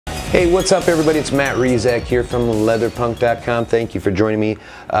Hey, what's up everybody? It's Matt Rizak here from leatherpunk.com. Thank you for joining me.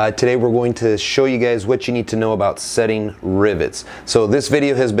 Today we're going to show you guys what you need to know about setting rivets. So this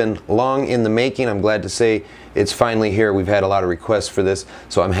video has been long in the making. I'm glad to say it's finally here. We've had a lot of requests for this,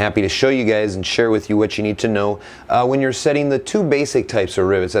 so I'm happy to show you guys and share with you what you need to know when you're setting the two basic types of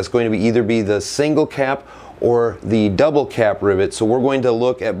rivets. That's going to be either the single cap or the double cap rivet. So we're going to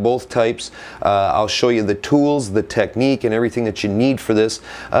look at both types. I'll show you the tools, the technique, and everything that you need for this.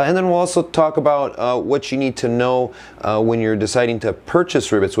 And then we'll also talk about what you need to know when you're deciding to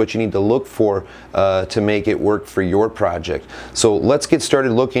purchase rivets, what you need to look for to make it work for your project. So let's get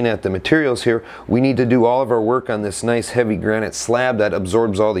started looking at the materials here. We need to do all of our work on this nice heavy granite slab that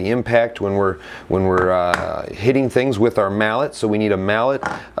absorbs all the impact when we're hitting things with our mallet. So we need a mallet.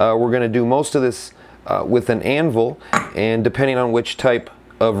 We're going to do most of this with an anvil, and depending on which type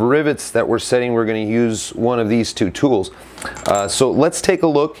of rivets that we're setting, we're going to use one of these two tools. So let's take a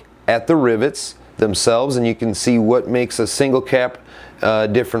look at the rivets themselves, and you can see what makes a single cap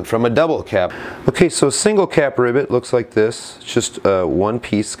different from a double cap. Okay, so a single cap rivet looks like this. It's just one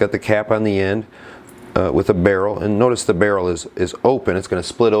piece. It's got the cap on the end with a barrel, and notice the barrel is open. It's going to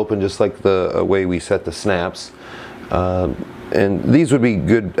split open just like the way we set the snaps. And these would be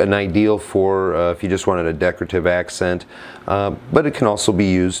good and ideal for if you just wanted a decorative accent, but it can also be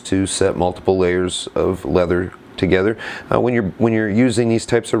used to set multiple layers of leather together. When you're using these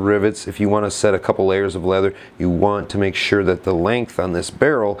types of rivets, if you want to set a couple layers of leather, you want to make sure that the length on this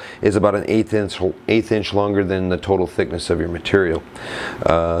barrel is about an eighth inch longer than the total thickness of your material.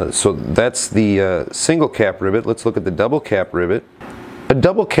 So that's the single cap rivet. Let's look at the double cap rivet. A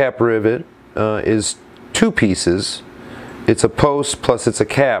double cap rivet is two pieces. It's a post plus it's a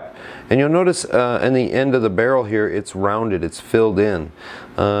cap, and you'll notice in the end of the barrel here it's rounded, it's filled in.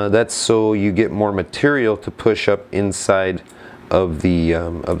 That's so you get more material to push up inside of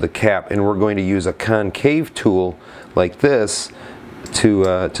the cap, and we're going to use a concave tool like this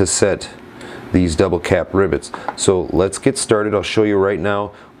to set these double cap rivets. So let's get started. I'll show you right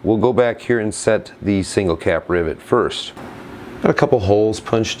now. We'll go back here and set the single cap rivet first. Got a couple holes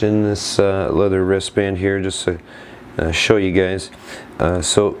punched in this leather wristband here just to show you guys.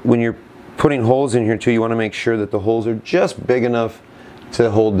 So when you're putting holes in here too, you want to make sure that the holes are just big enough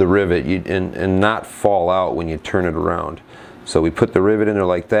to hold the rivet and not fall out when you turn it around. So we put the rivet in there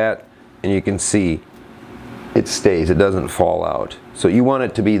like that, and you can see it stays, it doesn't fall out. So you want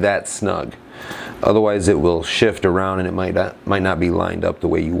it to be that snug, otherwise it will shift around and it might not be lined up the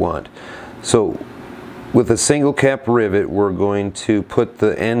way you want. So with a single cap rivet, we're going to put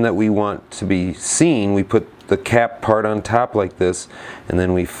the end that we want to be seen. We put the cap part on top like this, and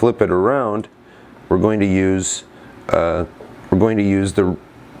then we flip it around. We're going to use the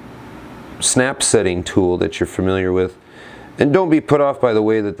snap setting tool that you're familiar with. And don't be put off by the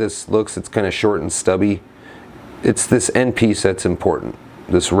way that this looks. It's kind of short and stubby. It's this end piece that's important.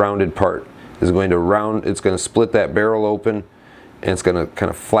 This rounded part is going to round. It's going to split that barrel open, and it's going to kind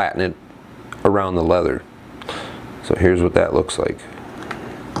of flatten it around the leather. So here's what that looks like.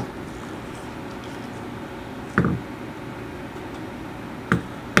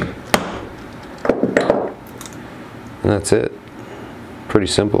 And that's it. Pretty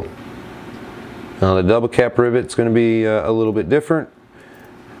simple. Now the double cap rivet is going to be a little bit different.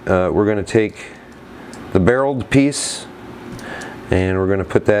 We're going to take the barreled piece and we're going to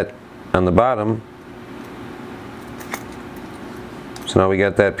put that on the bottom. So now we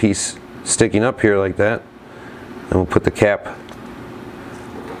got that piece sticking up here like that, and we'll put the cap,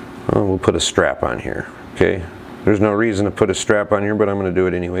 we'll put a strap on here. Okay, there's no reason to put a strap on here, but I'm going to do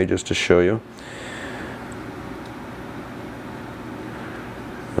it anyway just to show you.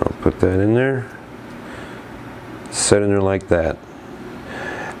 I'll put that in there, set in there like that.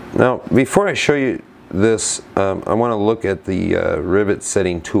 Now before I show you this, I want to look at the rivet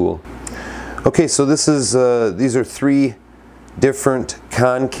setting tool. Okay, so this is these are three different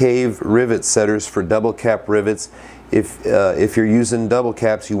concave rivet setters for double cap rivets. If you're using double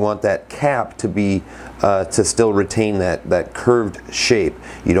caps, you want that cap to be to still retain that curved shape.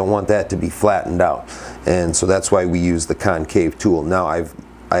 You don't want that to be flattened out, and so that's why we use the concave tool. Now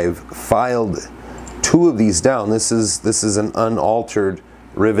I've filed two of these down. This is an unaltered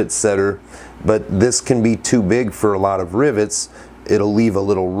rivet setter, but this can be too big for a lot of rivets. It'll leave a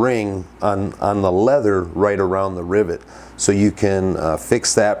little ring on the leather right around the rivet. So you can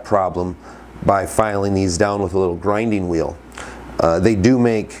fix that problem by filing these down with a little grinding wheel. They do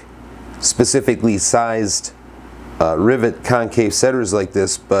make specifically sized rivet concave setters like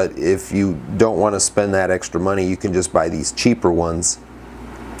this, but if you don't want to spend that extra money, you can just buy these cheaper ones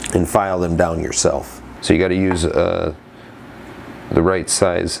and file them down yourself. So you got to use the right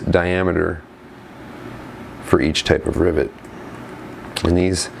size diameter for each type of rivet. And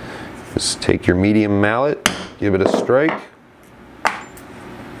these, just take your medium mallet, give it a strike,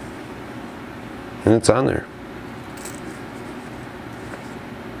 and it's on there.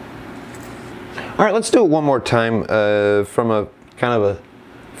 All right, let's do it one more time from a kind of a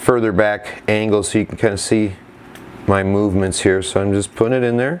further back angle so you can kind of see my movements here. So I'm just putting it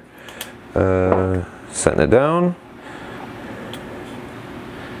in there, setting it down.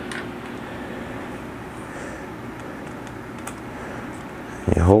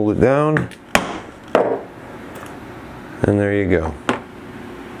 You hold it down, and there you go.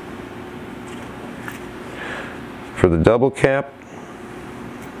 For the double cap,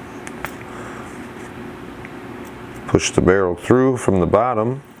 push the barrel through from the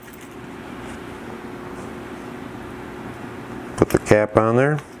bottom, put the cap on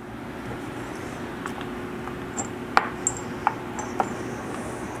there,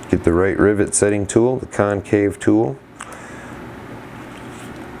 get the right rivet setting tool, the concave tool.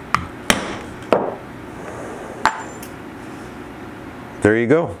 There you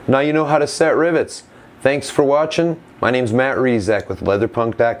go. Now you know how to set rivets. Thanks for watching. My name's Matt Rizak with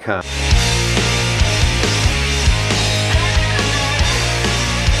leatherpunk.com.